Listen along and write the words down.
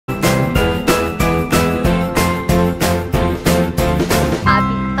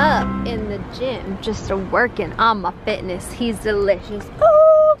just working on my fitness. He's delicious.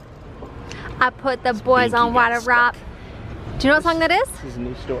 Ooh. I put the boys on Water Rock. Do you know what song that is? This is a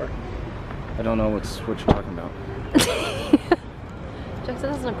new store. I don't know what you're talking about.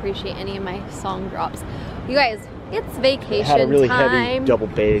 Justin doesn't appreciate any of my song drops. You guys, it's vacation had a really time. heavy double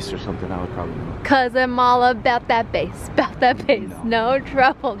bass or something, I would probably know. Cause I'm all about that bass, no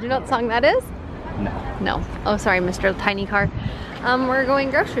trouble. Do you know what song that is? No. No. Oh, sorry, Mr. Tiny Car. We're going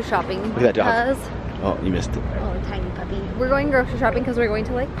grocery shopping. Look at that dog. Because, oh, you missed it. oh, tiny puppy. We're going grocery shopping because we're going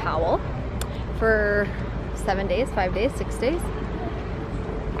to Lake Powell for 7 days, 5 days, 6 days.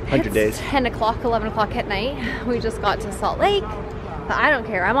 100 days. 10 o'clock, 11 o'clock at night. We just got to Salt Lake. But I don't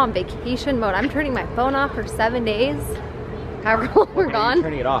care. I'm on vacation mode. I'm turning my phone off for 7 days. However long we're gone.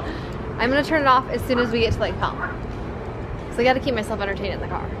 Turning it off. I'm gonna turn it off as soon as we get to Lake Powell. So I gotta keep myself entertained in the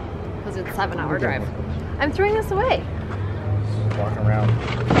car because it's a 7-hour drive. I'm throwing this away. Just walking around,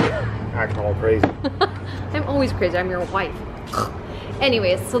 acting all crazy. I'm always crazy. I'm your wife.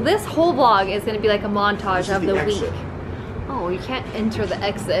 Anyways, so this whole vlog is gonna be like a montage of the week. Oh, you can't enter the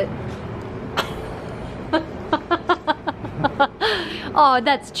exit. Oh,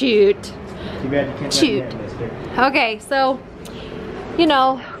 that's cute. Too bad you can't. Cute. Okay, so, you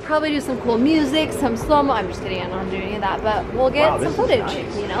know, probably do some cool music, some slow-mo. I'm just kidding, I'm not doing any of that, but we'll get some footage,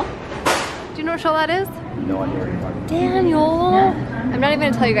 you know? Do you know what show that is? No idea what you're talking about. Daniel! I'm not even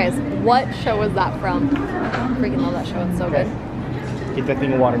gonna tell you guys what show was that from. I freaking love that show, it's so good. Get that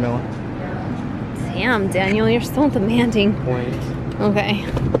thing of watermelon. Damn, Daniel, you're so demanding. Point. Okay.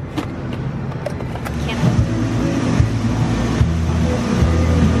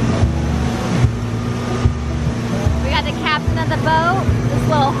 We got the captain of the boat, this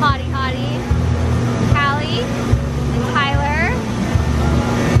little hottie, Callie and Tyler.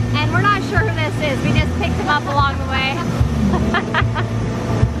 And we're not sure who this is. We just picked him up along the way.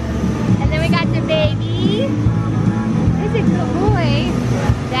 And then we got the baby. He's a good boy.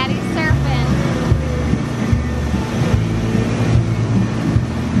 Daddy's surfing.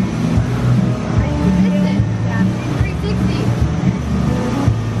 What is it? 360.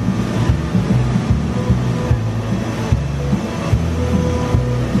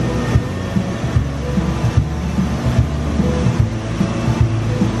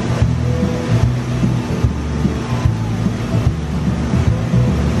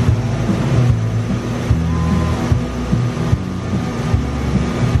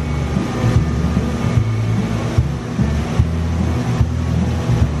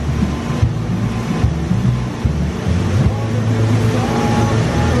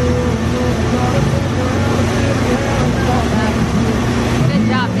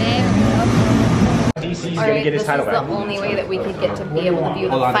 Get his title this is back. the only way that we could get to be able to view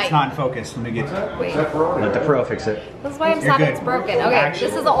the Hold on, fight. it's not in focus. Let me get Wait. Let the pro fix it. This is why I'm You're sad good. it's broken. Okay,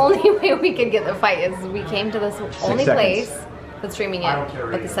 this is the only way we could get the fight is we came to this only seconds. place that's streaming it,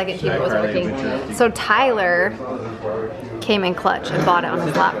 but the second TV wasn't working. So Tyler came in clutch and bought it on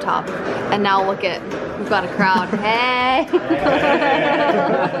his laptop. And now look at, we've got a crowd. Hey!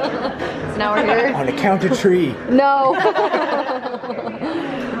 So now we're here. On the counter tree. No!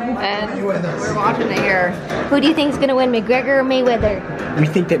 And we're watching it here. Who do you think is gonna win, McGregor or Mayweather? We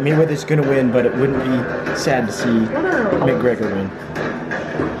think that Mayweather's gonna win, but it wouldn't be sad to see McGregor win.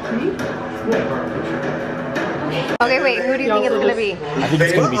 Okay, wait, who do you think it's gonna be? I think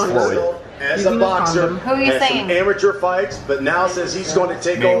it's gonna be Floyd. As a boxer, Who are you has saying? some amateur fights, but now says he's going to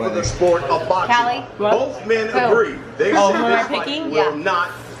take over the sport of boxing. Callie? Both men Who? agree. They Oh, say who am I this fight picking? will Yeah. not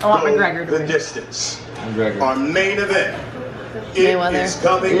I want go McGregor to the win. distance. McGregor. Our main event. It Mayweather. is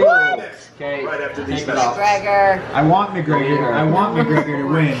coming next, Okay. right after these Take it messages. McGregor. I want McGregor to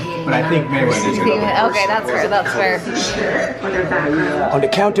win, but I think Mayweather's gonna win. Okay, that's fair, that's fair. On the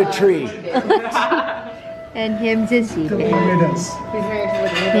counter tree. And him to seepin'.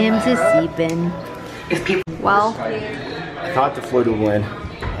 Him to seepin'. Well, I thought that Floyd would win.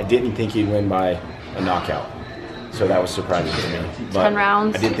 I didn't think he'd win by a knockout. So that was surprising to me. But 10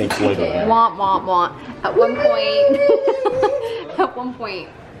 rounds. I did think Floyd would win. Womp, womp, womp. At one point,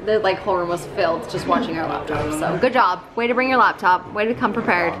 the whole room was filled just watching our laptop. So good job. Way to bring your laptop. Way to come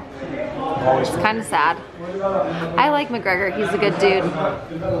prepared. Always. It's kind of sad. I like McGregor. He's a good dude.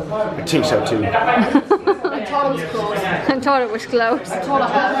 I think so too. I told it was close.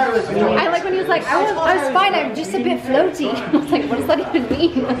 I like when he was like, I was fine. I'm just a bit floaty. I was like, what does that even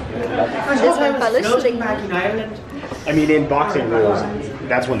mean? This one fell asleep. I mean, in boxing rules,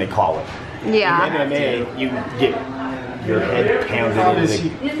 that's when they call it. Yeah. In MMA, you get your head pounded into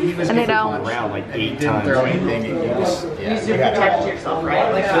the And they don't. around like 8 times. Throw anything, you just, You protect yourself,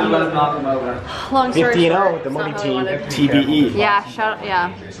 right? Like, you let him knock him over. Long story 50-0, short, the it's money not how I team, wanted. TBE. Yeah, shut up,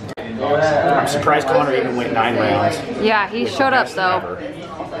 yeah. I'm surprised Connor even went 9 rounds. Yeah, he showed up though.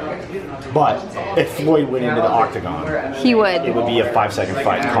 But if Floyd went into the octagon, He would. it would be a 5-second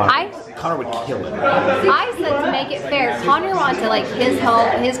fight. Connor would kill it. I said to make it fair, Connor wanted like his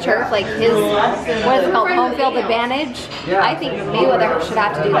home, his turf, like his, what is it called, home field advantage. I think Mayweather should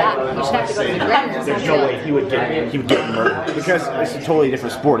have to do that. He should have to go to the McGregor's. There's no way he would get murdered because it's a totally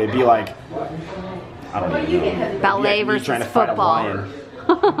different sport. It'd be like, I don't know, ballet versus trying to fight a football.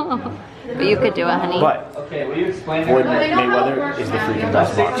 lion. But you could do it, honey. But Floyd Mayweather is the freaking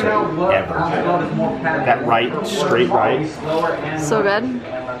best boxer ever. That right, straight right. So good.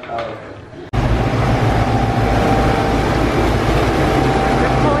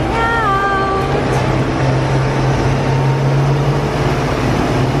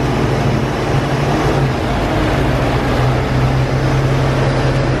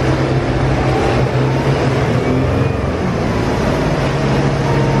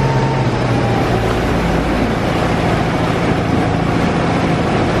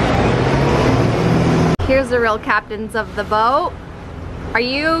 Here's the real captains of the boat. Are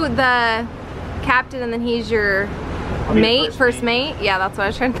you the captain and then he's your mate, first mate? Yeah, that's what I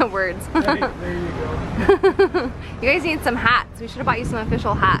was trying to the words. There you go. You guys need some hats. We should have bought you some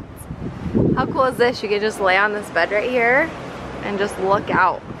official hats. How cool is this? You could just lay on this bed right here and just look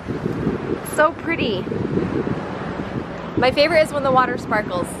out. It's so pretty. My favorite is when the water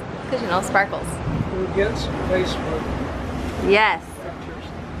sparkles, because you know, sparkles. We'll get some Facebook. Yes.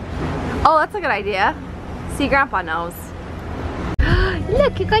 Oh, that's a good idea. See, Grandpa knows.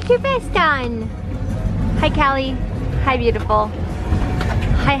 Look, you got your vest on. Hi, Callie. Hi, beautiful.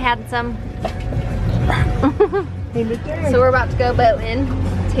 Hi, handsome. So we're about to go boating.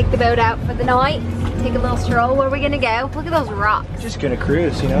 Take the boat out for the night. Take a little stroll. Where are we gonna go? Look at those rocks. Just gonna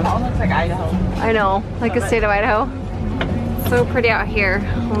cruise, you know? That one looks like Idaho. I know, like the state of Idaho. So pretty out here.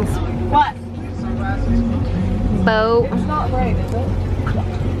 What? Boat. It's not right, is it?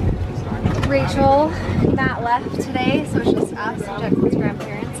 Rachel, Matt left today, so it's just us, Jackson's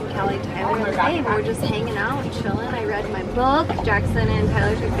grandparents, and Kelly, Tyler, and Dave. We're just hanging out and chilling. I read my book. Jackson and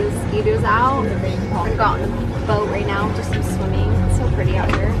Tyler took the ski-doos out. We're going on the boat right now, just some swimming. It's so pretty out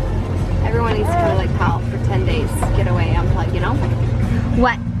here. Everyone needs to go to Lake Powell for 10 days, get away, unplug, you know?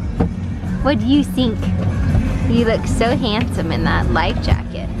 What? What do you think? You look so handsome in that life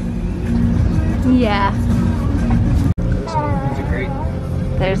jacket. Yeah.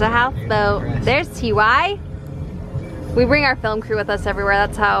 There's a houseboat. There's TY. We bring our film crew with us everywhere.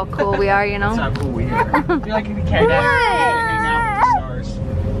 That's how cool we are, you know? That's how cool we are. You're like the Kardashians hanging out with the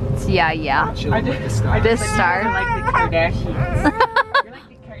stars. Yeah. Chilling with the stars. This star. You're like the Kardashians. You're like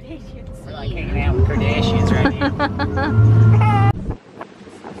the Kardashians. We're like hanging out with Kardashians right now.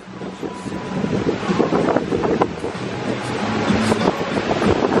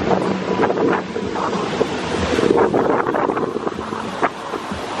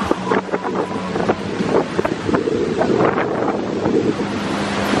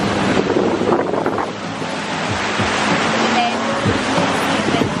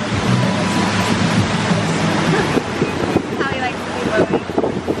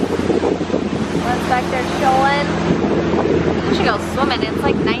 Back there chilling. We should go swimming. It's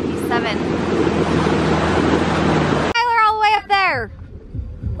like 97. Tyler all the way up there.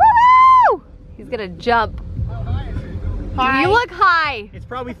 Woohoo! He's gonna jump. Hi. You look high. It's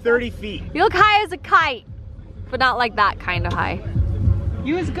probably 30 feet. You look high as a kite, but not like that kind of high.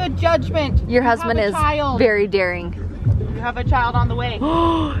 Use good judgment. Your husband is very daring. You have a child on the way.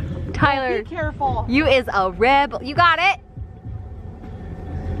 Tyler, be careful. You is a rebel. You got it.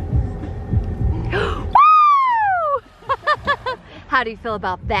 Woo! How do you feel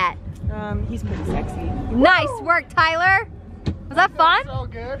about that? He's pretty sexy. Nice work, Tyler. Was that fun? So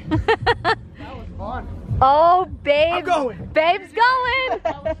good. That was fun. Oh, babe. I'm going. Babe's going.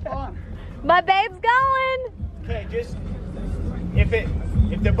 That was fun. My babe's going. Okay, just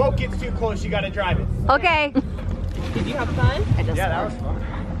if the boat gets too close, you gotta drive it. Okay. Did you have fun? Yeah, that was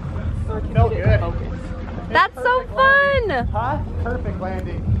fun. No good. That's so fun. Huh? Perfect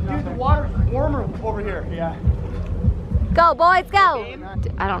landing. Dude, the water's warmer over here. Yeah. Go, boys, go.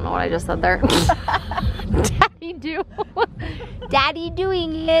 I don't know what I just said there. Daddy do. Daddy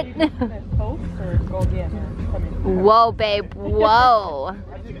doing it. Whoa, babe. Whoa.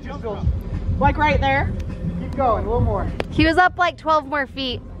 Like right there. Keep going, a little more. He was up like 12 more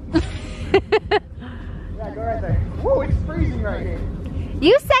feet. Yeah, go right there. Whoa, it's freezing right here.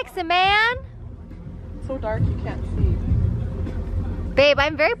 You sexy man. It's so dark you can't see. Babe,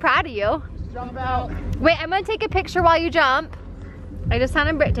 I'm very proud of you. Just jump out. Wait, I'm gonna take a picture while you jump. I just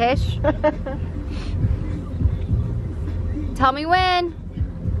sounded British. Tell me when.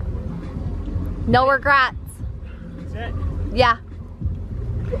 No regrets. That's it. Yeah.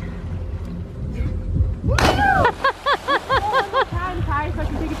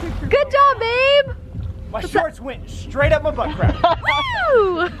 Good job, babe. My shorts went straight up my butt crack.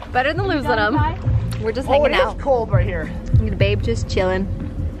 Woo! Better than losing them. We're just hanging out. It's cold right here. The babe just chilling.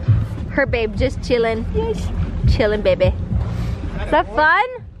 Her babe just chilling. Yes. Chilling, baby. Is that fun?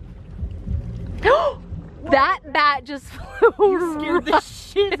 That bat just flew. You scared the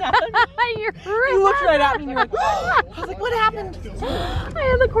shit out of me. You looked right at me and you were like, I was like, what happened? I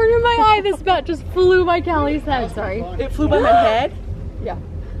had the corner of my eye. This bat just flew by Callie's head. Sorry. It flew by my head? Yeah.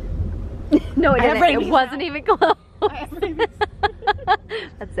 No, it didn't. It wasn't even close.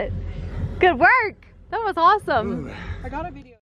 That's it. Good work. That was awesome. I got a video.